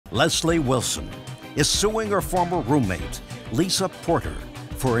Leslie Wilson is suing her former roommate, Lisa Porter,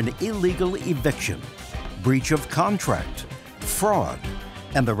 for an illegal eviction, breach of contract, fraud,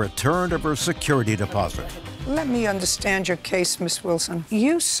 and the return of her security deposit. Let me understand your case, Miss Wilson.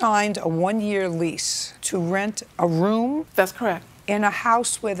 You signed a one-year lease to rent a room. That's correct. In a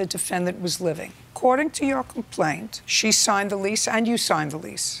house where the defendant was living. According to your complaint, she signed the lease and you signed the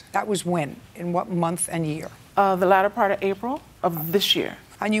lease. That was when? In what month and year? The latter part of April of this year.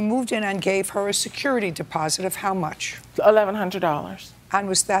 And you moved in and gave her a security deposit of how much? $1,100. And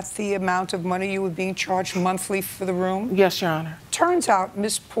was that the amount of money you were being charged monthly for the room? Yes, Your Honor. Turns out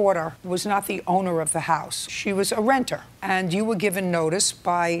Miss Porter was not the owner of the house. She was a renter. And you were given notice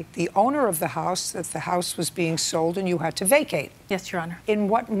by the owner of the house that the house was being sold and you had to vacate. Yes, Your Honor. In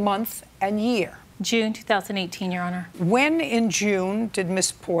what month and year? June 2018, Your Honor. When in June did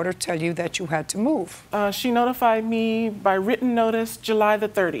Miss Porter tell you that you had to move? She notified me by written notice July the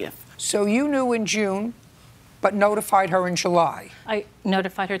 30th. So you knew in June, but notified her in July? I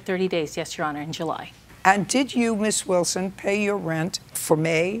notified her 30 days, yes, Your Honor, in July. And did you, Miss Wilson, pay your rent for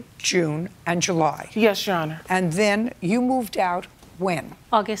May, June, and July? Yes, Your Honor. And then you moved out when?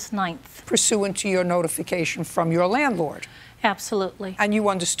 August 9th. Pursuant to your notification from your landlord? Absolutely. And you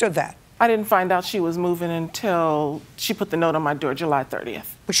understood that? I didn't find out she was moving until she put the note on my door July 30th.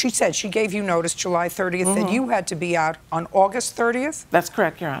 But she said she gave you notice July 30th and you had to be out on August 30th? That's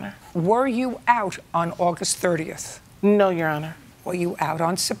correct, Your Honor. Were you out on August 30th? No, Your Honor. Were you out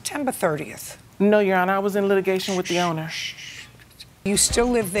on September 30th? No, Your Honor. I was in litigation with the owner. You still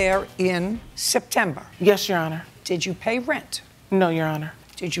live there in September? Yes, Your Honor. Did you pay rent? No, Your Honor.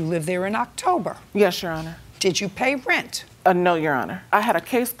 Did you live there in October? Yes, Your Honor. Did you pay rent? No, Your Honor. I had a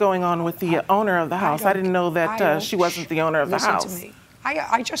case going on with the owner of the house. I didn't know that she wasn't the owner of the house. Listen to me.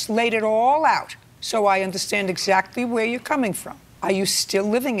 I just laid it all out, so I understand exactly where you're coming from. Are you still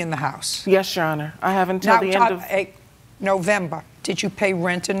living in the house? Yes, Your Honor. I have until the end of November. Did you pay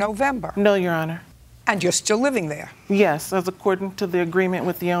rent in November? No, Your Honor. And you're still living there? Yes, as according to the agreement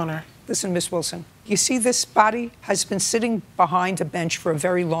with the owner. Listen, Miss Wilson, you see this body has been sitting behind a bench for a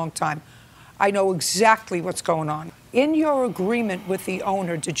very long time. I know exactly what's going on. In your agreement with the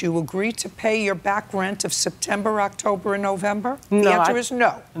owner, did you agree to pay your back rent of September, October, and November? No. The answer is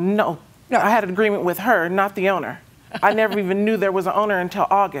no. No. I had an agreement with her, not the owner. I never even knew there was an owner until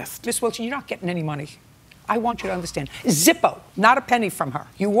August. Miss Wilson, you're not getting any money. I want you to understand. Zippo, not a penny from her.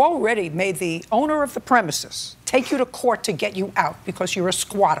 You already made the owner of the premises take you to court to get you out because you're a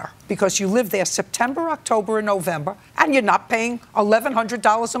squatter, because you live there September, October, and November, and you're not paying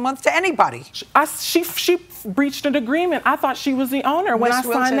 $1,100 a month to anybody. She breached an agreement. I thought she was the owner when I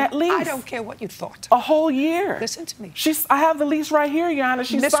signed that lease. I don't care what you thought. A whole year. Listen to me. I have the lease right here, Your Honor.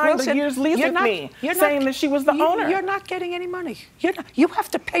 She signed the year's lease with me, saying that she was the owner. You're not getting any money. You have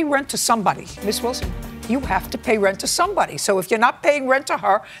to pay rent to somebody. Miss Wilson, you have to pay rent to somebody. So if you're not paying rent to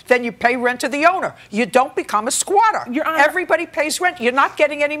her, then you pay rent to the owner. You don't become a squatter. Your Honor, everybody pays rent. You're not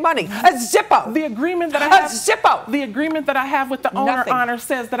getting any money. A Zippo. The agreement that I have. A Zippo. The agreement that I have with the owner, Honor,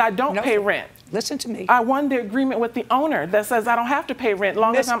 says that I don't pay rent. Listen to me. I won the agreement with the owner that says I don't have to pay rent as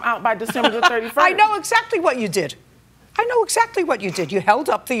long as I'm out by December the 31st. I know exactly what you did. I know exactly what you did. You held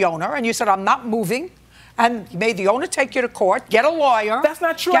up the owner and you said, I'm not moving. And you made the owner take you to court, get a lawyer. That's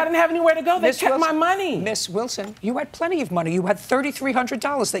not true. I didn't have anywhere to go. They kept my money. Miss Wilson, you had plenty of money. You had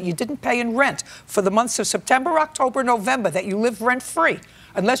 $3,300 that you didn't pay in rent for the months of September, October, November that you lived rent-free.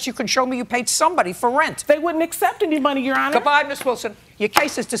 Unless you can show me you paid somebody for rent. They wouldn't accept any money, Your Honor. Goodbye, Miss Wilson. Your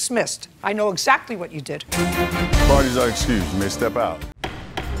case is dismissed. I know exactly what you did. Parties are excused. You may step out.